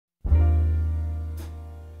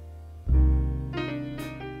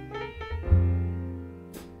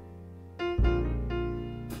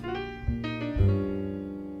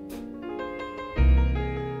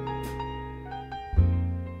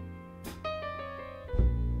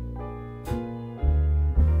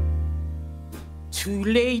Too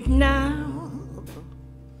late now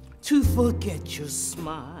to forget your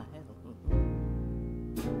smile.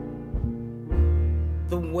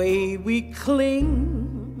 The way we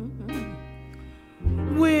cling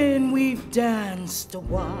when we've danced a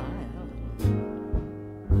while.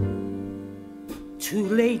 Too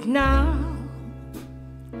late now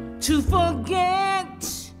to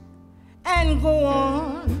forget and go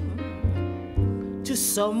on to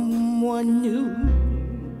someone new.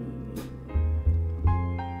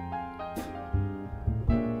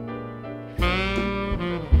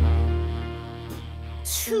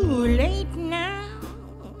 Too late now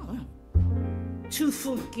to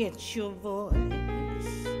forget your voice.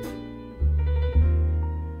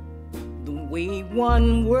 The way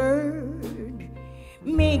one word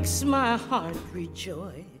makes my heart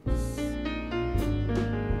rejoice.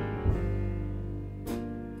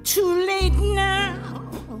 Too late now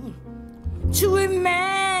to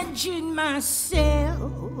imagine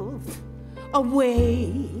myself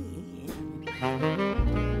away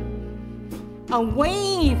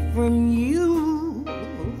from you.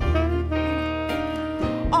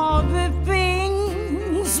 All the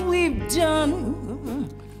things we've done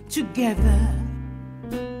together,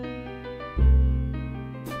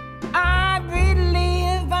 I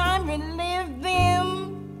relive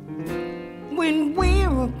them when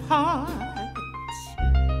we're apart.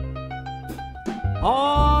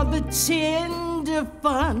 All the tender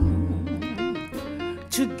fun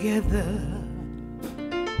together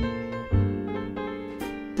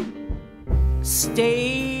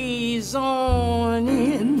stays on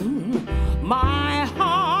in my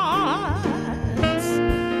heart.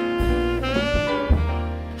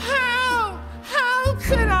 How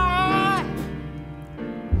could I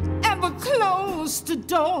ever close the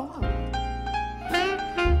door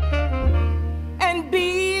and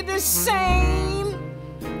be the same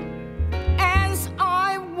as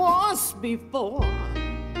I was before?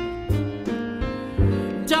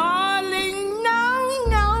 Darling,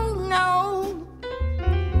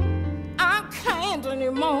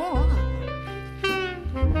 anymore.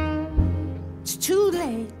 It's too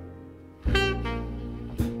late.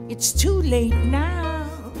 It's too late now.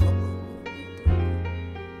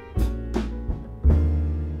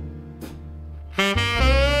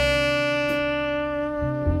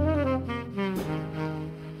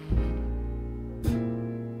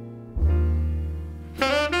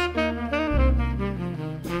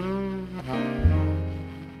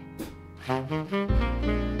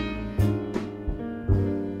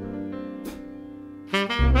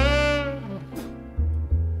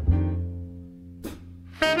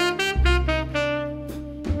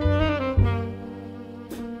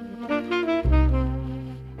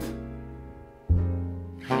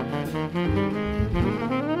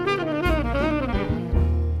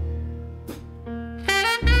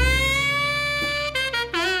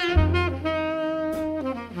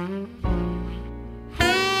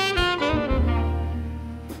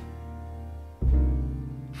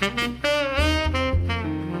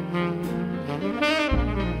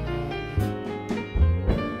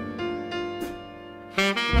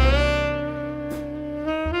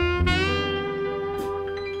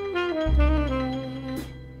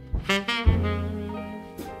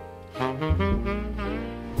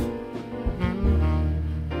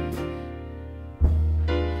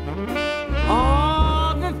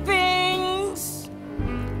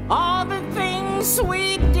 All the things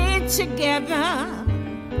we did together,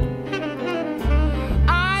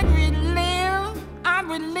 I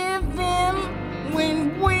relive them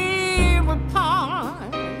when we're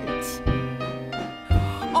apart.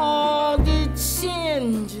 All the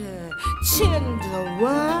tender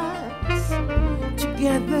words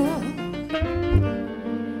together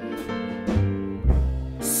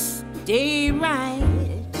stay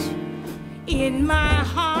right in my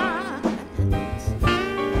heart.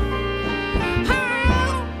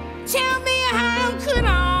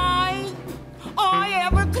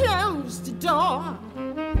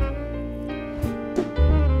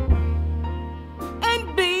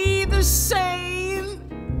 And be the same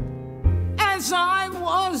as I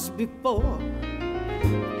was before.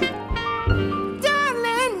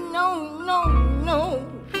 Darling, no,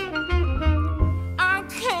 I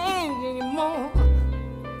can't anymore.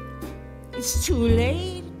 It's too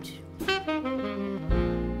late.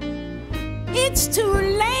 It's too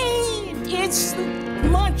late. It's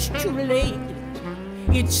much too late.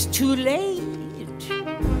 It's too late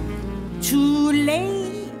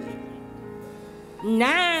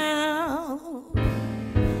now.